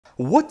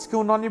What's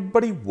going on,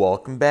 everybody?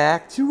 Welcome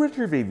back to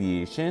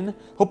Redriveraviation.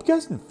 Hope you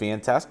guys had a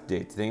fantastic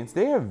day today, and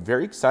today I have a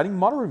very exciting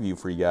model review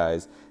for you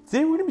guys.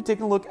 Today we're going to be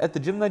taking a look at the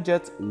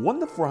GeminiJets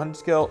 1:400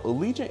 scale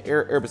Allegiant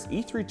Air Airbus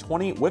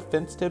A320 with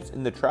fence tips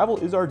in the Travel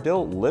is Our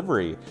Deal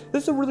livery.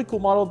 This is a really cool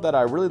model that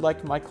I really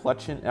like in my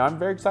collection, and I'm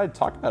very excited to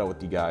talk about it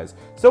with you guys.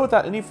 So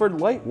without any further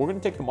delay, we're going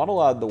to take the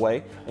model out of the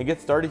way and get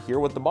started here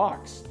with the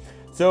box.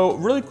 So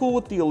really cool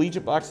with the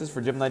Allegiant boxes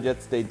for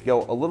GeminiJets, they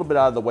go a little bit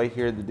out of the way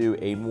here to do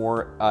a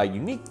more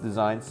unique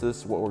design. So this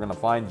is what we're going to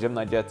find,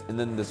 GeminiJets, and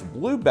then this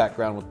blue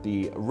background with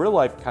the real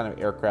life kind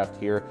of aircraft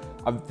here.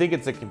 I think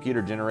it's a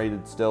computer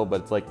generated still,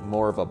 but it's like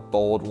more of a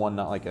bold one,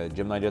 not like a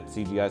GeminiJet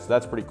CGI, so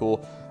that's pretty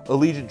cool.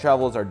 Allegiant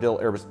Travel is Our Deal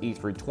Airbus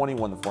A320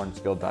 1:400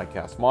 scale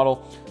die-cast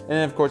model. And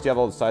then of course you have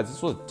all the sides.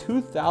 This was a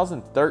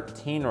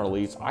 2013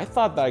 release. I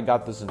thought that I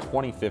got this in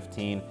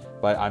 2015,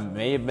 but I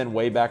may have been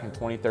way back in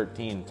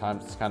 2013.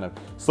 Time's kind of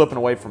slipping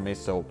away from me,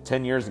 so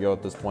 10 years ago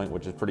at this point,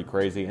 which is pretty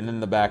crazy. And then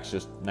the back's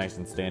just nice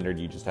and standard.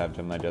 You just have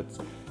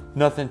GeminiJets.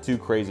 Nothing too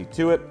crazy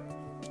to it.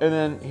 And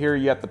then here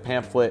you got the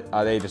pamphlet.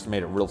 They just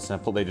made it real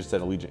simple. They just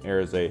said Allegiant Air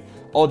is a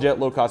all-jet,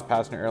 low-cost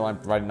passenger airline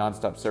providing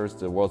non-stop service to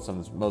the world's some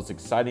of the most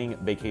exciting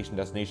vacation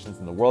destinations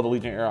in the world.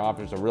 Allegiant Air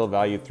offers a real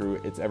value through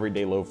its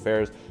everyday low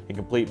fares and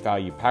complete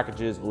value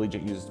packages.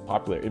 Allegiant uses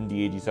popular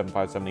MD-AG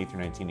 757,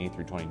 A319,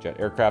 A320 jet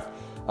aircraft.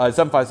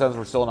 757s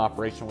were still in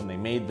operation when they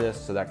made this,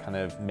 so that kind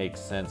of makes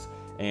sense.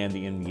 And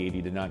the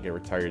MD-80 did not get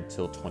retired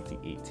till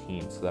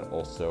 2018, so that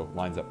also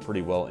lines up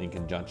pretty well in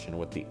conjunction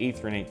with the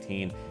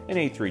A319 and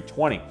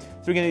A320. So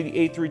we're going to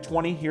the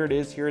A320. Here it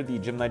is. Here the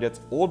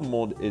GeminiJets old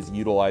mold is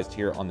utilized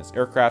here on this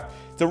aircraft.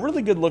 It's a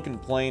really good looking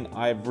plane.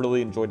 I've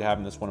really enjoyed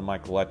having this one in my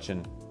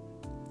collection.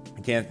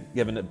 I can't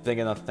give a big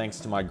enough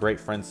thanks to my great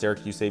friend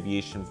Syracuse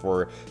Aviation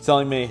for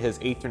selling me his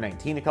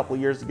A319 a couple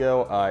of years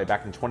ago,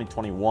 back in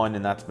 2021,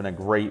 and that's been a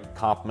great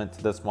compliment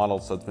to this model,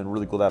 so it's been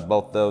really cool to have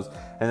both those.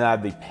 And then I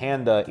have the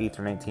Panda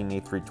A319 and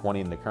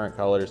A320 in the current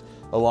colors,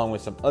 along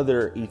with some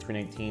other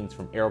A319s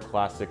from Aero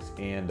Classics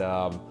and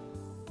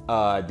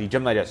the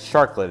GeminiJets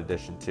Shotcut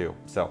edition too.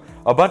 So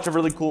a bunch of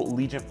really cool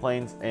Allegiant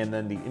planes, and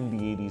then the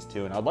MD-80s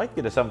too. And I'd like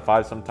to get a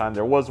 7.5 sometime.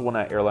 There was one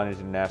at Airliners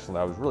International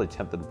that I was really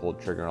tempted to pull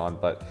the trigger on,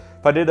 but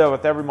if I did that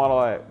with every model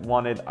I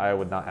wanted, I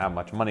would not have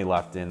much money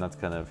left in. That's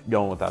kind of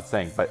going without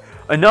saying. But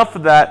enough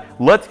of that.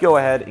 Let's go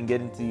ahead and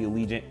get into the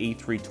Allegiant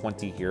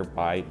A320 here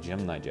by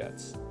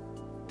GeminiJets.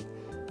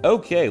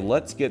 Okay,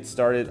 let's get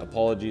started.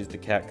 Apologies, the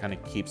cat kind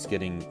of keeps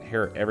getting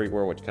hair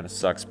everywhere, which kind of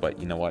sucks, but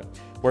you know what?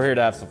 We're here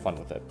to have some fun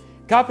with it.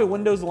 Cockpit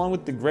windows along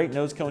with the great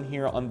nose cone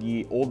here on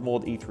the old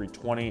mold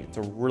A320. It's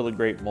a really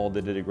great mold. They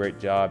did a great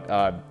job.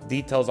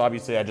 Details,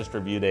 obviously, I just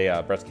reviewed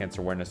a breast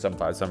cancer awareness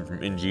 757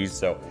 from NG's.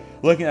 So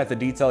looking at the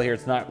detail here,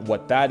 it's not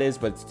what that is,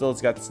 but still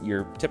it's got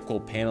your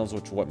typical panels,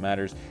 which is what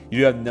matters. You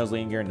do have the nose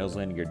landing gear and nose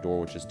landing gear door,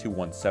 which is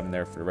 217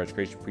 there for the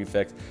registration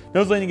prefix.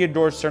 Nose landing gear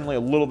door is certainly a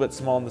little bit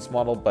small in this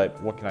model,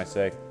 but what can I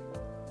say?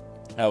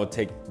 I would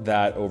take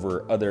that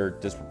over other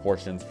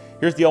disproportions.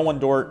 Here's the L1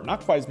 door,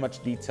 not quite as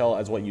much detail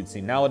as what you'd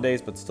see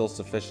nowadays, but still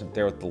sufficient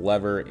there with the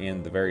lever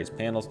and the various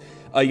panels.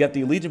 You got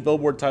the Allegiant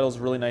billboard titles,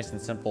 really nice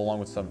and simple, along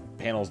with some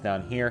panels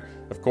down here.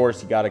 Of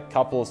course, you got a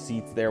couple of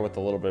seats there with a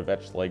little bit of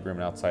extra legroom,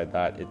 and outside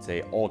that, it's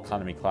a all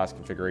economy class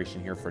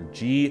configuration here for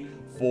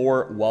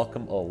G4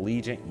 Welcome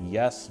Allegiant.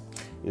 Yes.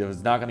 It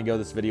was not going to go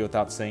this video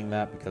without saying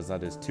that, because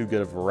that is too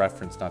good of a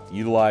reference not to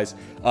utilize.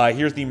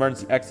 Here's the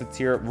emergency exits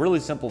here.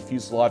 Really simple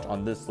fuselage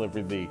on this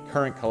livery. The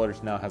current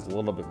colors now has a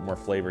little bit more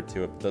flavor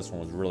to it, but this one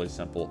was really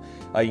simple.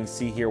 You can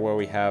see here where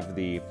we have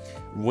the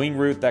wing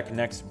root that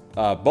connects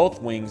both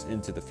wings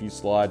into the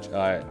fuselage.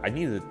 I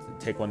need to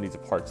take one of these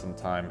apart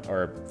sometime,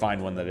 or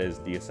find one that is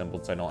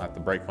deassembled so I don't have to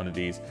break one of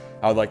these.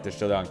 I would like to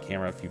show that on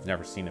camera if you've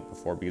never seen it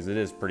before, because it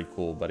is pretty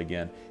cool. But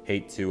again,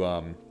 hate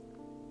to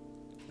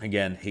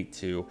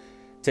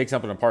take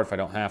something apart if I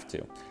don't have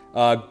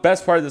to.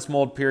 Best part of this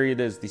mold period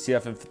is the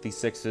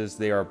CFM56s.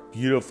 They are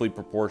beautifully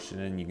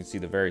proportioned, and you can see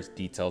the various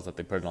details that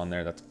they put on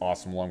there. That's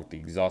awesome, along with the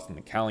exhaust and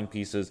the cowling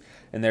pieces.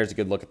 And there's a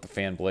good look at the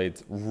fan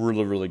blades.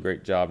 Really, really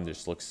great job, and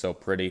just looks so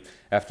pretty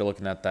after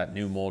looking at that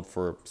new mold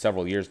for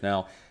several years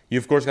now. You,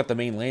 of course, got the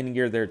main landing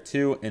gear there,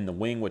 too, and the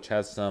wing, which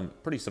has some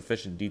pretty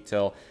sufficient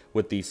detail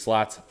with the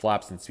slats,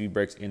 flaps, and speed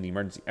brakes in the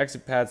emergency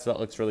exit pads, so that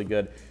looks really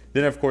good.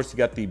 Then, of course, you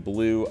got the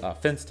blue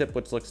fence tip,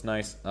 which looks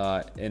nice,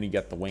 and you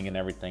got the wing and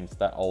everything, so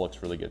that all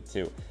looks really good,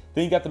 too.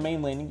 Then you got the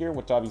main landing gear,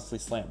 which obviously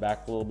slant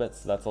back a little bit,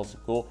 so that's also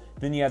cool.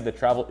 Then you have the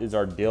Travel is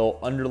Our Deal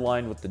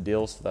underlined with the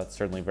deal, so that's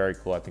certainly very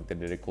cool. I think they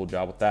did a cool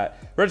job with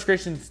that.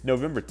 Registration's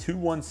November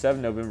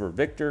 217, November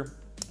Victor.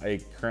 A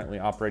currently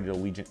operated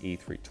Allegiant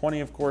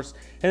A320, of course.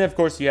 And of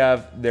course, you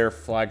have their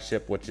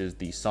flagship, which is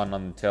the sun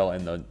on the tail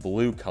and the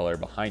blue color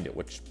behind it,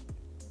 which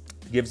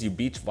gives you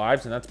beach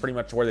vibes, and that's pretty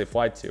much where they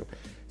fly to.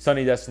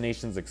 Sunny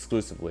destinations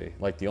exclusively.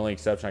 Like, the only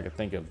exception I could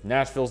think of,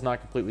 Nashville's not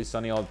completely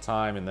sunny all the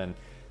time, and then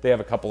they have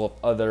a couple of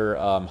other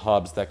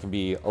hubs that can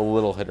be a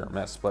little hit or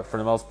miss. But for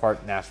the most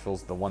part,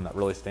 Nashville's the one that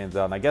really stands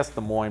out. And I guess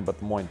Des Moines, but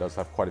Des Moines does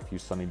have quite a few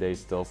sunny days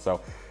still.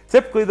 So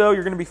Typically, though,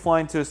 you're going to be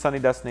flying to a sunny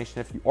destination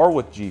if you are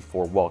with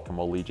G4 Welcome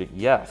Allegiant,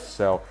 yes.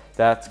 So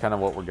that's kind of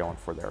what we're going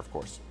for there, of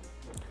course.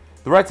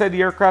 The right side of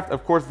the aircraft,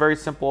 of course, very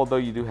simple, although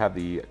you do have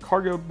the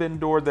cargo bin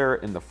door there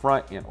in the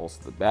front and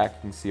also the back.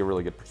 You can see a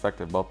really good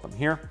perspective of both of them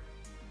here.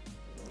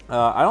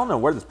 I don't know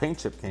where this paint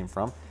chip came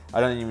from. I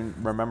don't even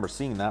remember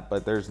seeing that,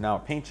 but there's now a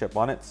paint chip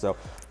on it. So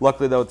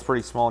luckily, though, it's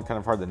pretty small and kind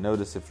of hard to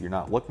notice if you're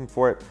not looking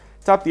for it.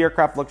 Top of the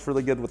aircraft looks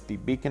really good with the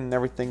beacon and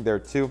everything there,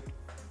 too.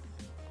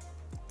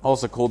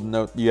 Also cool to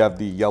note, you have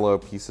the yellow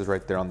pieces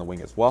right there on the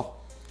wing as well.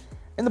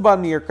 In the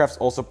bottom of the aircraft's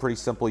also pretty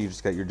simple. You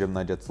just got your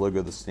GeminiJets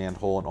logo, the stand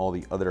hole, and all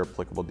the other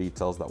applicable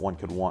details that one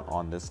could want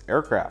on this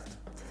aircraft.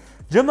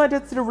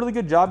 GeminiJets did a really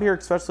good job here,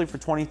 especially for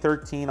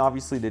 2013.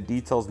 Obviously, the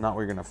details not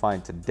what you're going to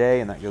find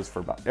today, and that goes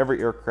for about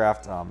every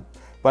aircraft.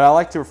 But I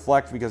like to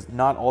reflect because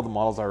not all the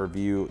models I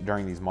review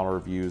during these model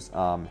reviews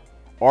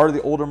are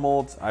the older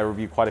molds. I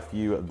review quite a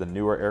few of the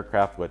newer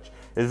aircraft, which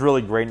is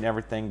really great and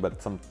everything,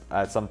 but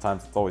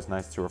sometimes it's always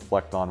nice to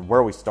reflect on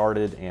where we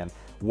started and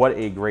what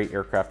a great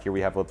aircraft here we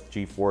have with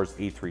G4's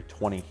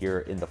A320 here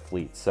in the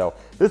fleet. So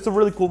this is a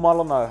really cool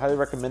model, and I highly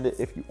recommend it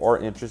if you are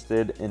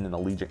interested in an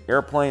Allegiant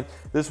airplane.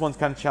 This one's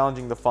kind of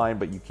challenging to find,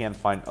 but you can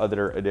find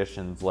other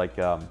editions like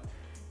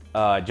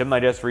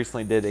GeminiJets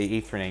recently did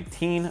a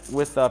A319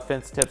 with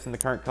fence tips in the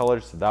current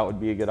colors, so that would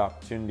be a good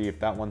opportunity if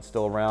that one's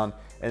still around.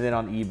 And then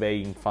on eBay,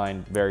 you can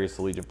find various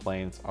Allegiant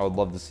planes. I would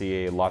love to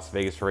see a Las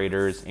Vegas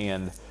Raiders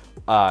and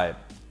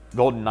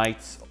Golden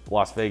Knights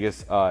Las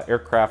Vegas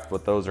aircraft,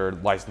 but those are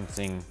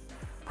licensing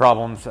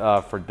problems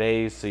for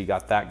days, so you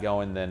got that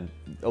going. Then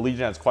Allegiant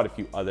has quite a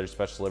few other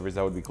special deliveries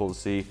that would be cool to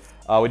see.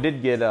 We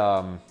did get,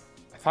 I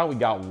thought we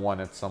got one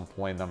at some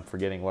point. I'm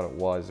forgetting what it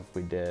was if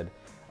we did.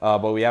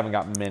 But we haven't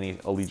got many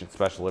Allegiant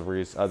special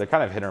deliveries. They're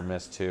kind of hit or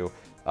miss too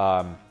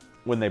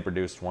when they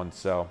produced one.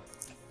 So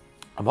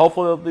I'm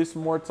hopeful they'll do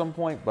some more at some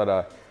point.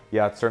 But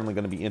yeah, it's certainly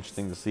going to be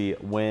interesting to see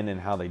when and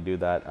how they do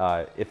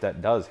that if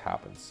that does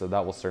happen. So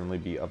that will certainly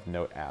be of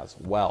note as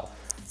well.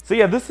 So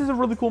yeah, this is a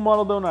really cool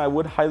model though, and I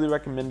would highly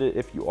recommend it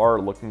if you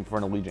are looking for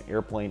an Allegiant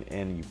airplane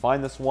and you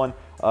find this one.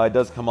 It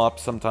does come up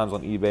sometimes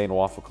on eBay and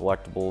Waffle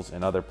Collectibles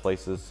and other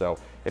places. So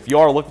if you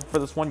are looking for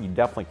this one, you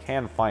definitely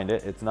can find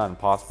it. It's not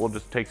impossible. It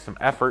just takes some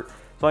effort.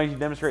 As long as you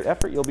demonstrate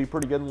effort, you'll be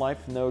pretty good in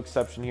life. No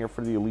exception here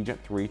for the Allegiant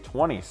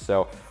 320.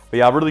 So, but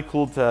yeah, really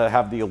cool to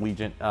have the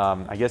Allegiant,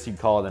 I guess you'd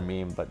call it a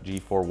meme, but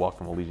G4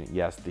 Welcome Allegiant,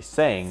 yes, the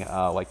saying,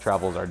 like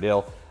travel is our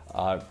deal.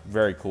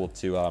 Very cool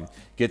to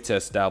get to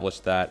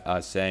establish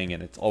that saying,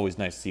 and it's always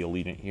nice to see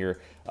Allegiant here.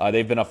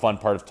 They've been a fun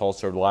part of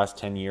Tulsa over the last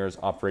 10 years,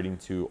 operating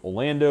to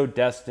Orlando,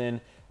 Destin,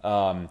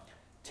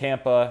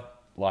 Tampa,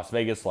 Las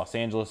Vegas, Los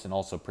Angeles, and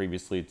also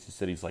previously to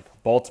cities like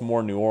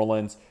Baltimore, New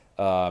Orleans.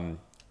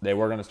 They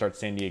were going to start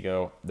San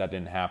Diego. That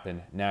didn't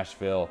happen.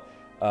 Nashville,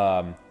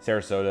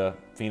 Sarasota,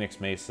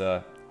 Phoenix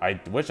Mesa. I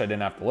wish I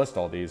didn't have to list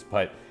all these,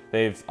 but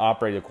they've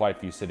operated quite a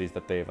few cities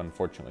that they've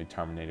unfortunately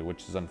terminated,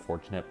 which is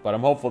unfortunate. But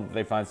I'm hopeful that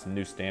they find some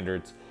new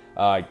standards,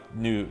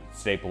 new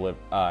staple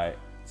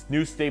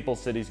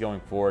cities going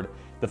forward.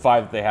 The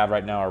 5 that they have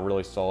right now are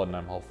really solid, and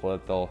I'm hopeful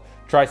that they'll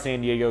try San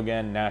Diego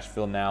again.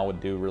 Nashville now would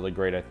do really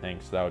great, I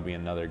think, so that would be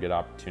another good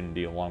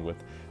opportunity, along with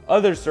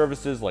other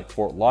services like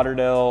Fort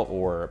Lauderdale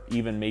or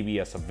even maybe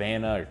a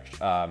Savannah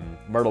or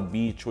Myrtle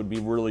Beach would be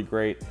really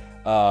great.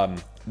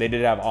 They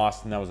did have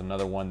Austin. That was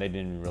another one. They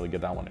didn't even really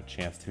give that one a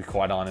chance, to be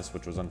quite honest,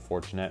 which was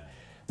unfortunate.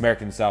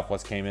 American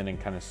Southwest came in and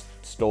kind of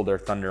stole their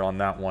thunder on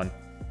that one.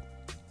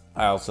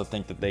 I also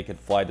think that they could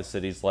fly to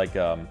cities like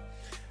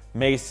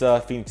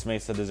Mesa. Phoenix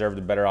Mesa deserved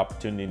a better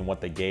opportunity than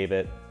what they gave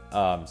it.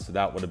 So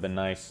that would have been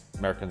nice.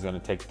 American's going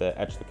to take the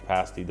edge of the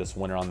capacity this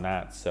winter on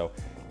that. So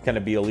kind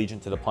of be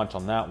Allegiant to the punch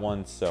on that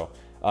one. So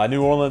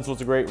New Orleans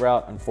was a great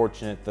route.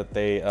 Unfortunate that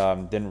they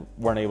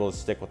weren't able to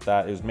stick with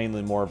that. It was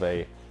mainly more of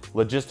a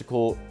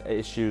logistical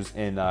issues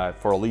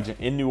for Allegiant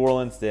in New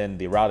Orleans than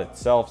the route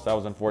itself. So that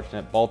was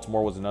unfortunate.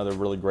 Baltimore was another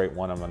really great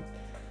one. I'm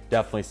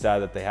definitely sad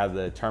that they had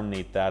to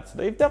terminate that. So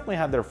they've definitely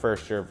had their fair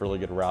share of really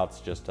good routes.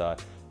 Just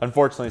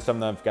unfortunately, some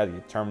of them have got to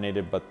get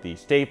terminated, but the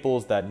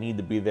staples that need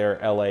to be there,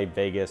 LA,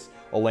 Vegas,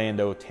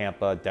 Orlando,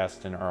 Tampa,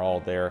 Destin, are all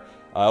there.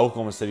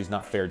 Oklahoma City's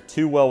not fared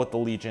too well with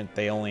Allegiant.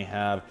 They only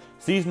have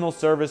seasonal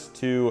service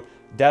to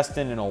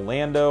Destin and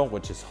Orlando,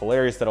 which is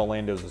hilarious that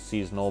Orlando is a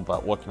seasonal,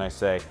 but what can I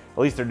say? At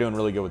least they're doing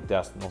really good with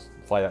Destin. They'll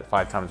fly that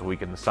 5 times a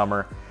week in the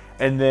summer.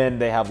 And then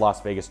they have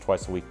Las Vegas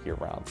twice a week year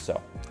round.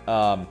 So,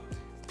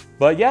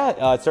 but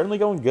yeah, it's certainly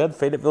going good.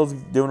 Fayetteville's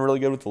doing really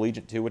good with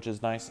Allegiant too, which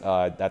is nice.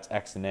 That's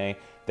XNA.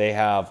 They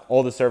have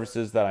all the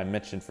services that I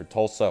mentioned for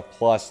Tulsa,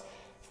 plus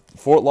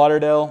Fort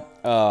Lauderdale,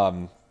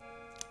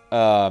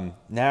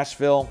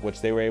 Nashville, which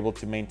they were able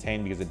to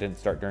maintain because it didn't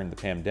start during the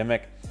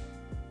pandemic.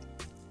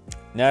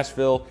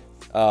 Nashville,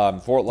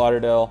 Fort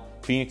Lauderdale,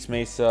 Phoenix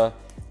Mesa,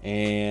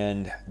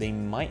 and they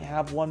might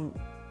have one.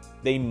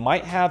 They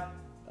might have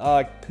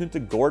Punta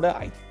Gorda.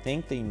 I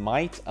think they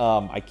might.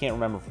 I can't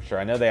remember for sure.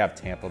 I know they have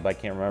Tampa, but I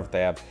can't remember if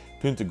they have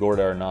Punta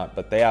Gorda or not.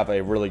 But they have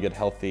a really good,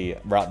 healthy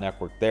route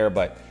network there.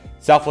 But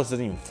Southwest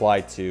doesn't even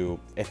fly to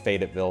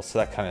Fayetteville, so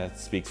that kind of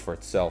speaks for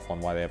itself on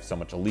why they have so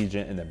much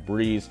Allegiant. And then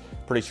Breeze,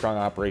 pretty strong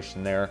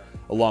operation there,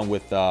 along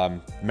with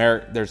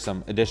there's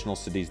some additional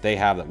cities they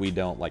have that we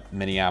don't, like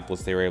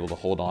Minneapolis. They were able to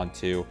hold on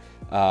to.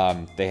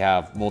 They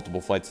have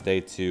multiple flights a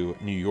day to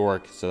New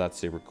York, so that's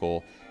super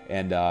cool.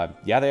 And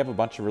yeah, they have a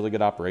bunch of really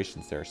good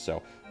operations there.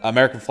 So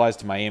American flies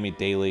to Miami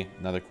daily,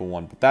 another cool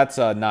one. But that's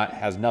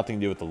has nothing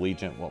to do with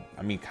Allegiant. Well,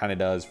 I mean, kind of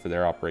does for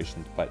their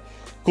operations, but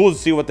cool to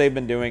see what they've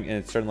been doing, and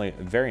it's certainly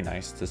very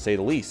nice to say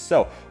the least.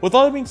 So with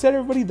all that being said,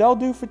 everybody, that'll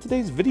do for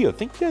today's video.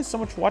 Thank you guys so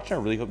much for watching. I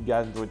really hope you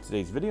guys enjoyed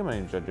today's video. My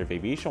name is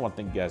Redriveraviation. I want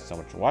to thank you guys so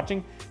much for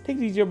watching. Take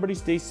it easy, everybody.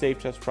 Stay safe.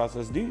 Trust the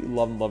process. Do you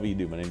love and love what you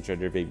do. My name is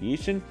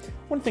Redriveraviation.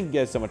 I want to thank you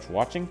guys so much for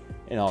watching,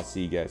 and I'll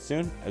see you guys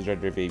soon as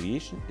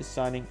Redriveraviation is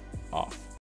signing off.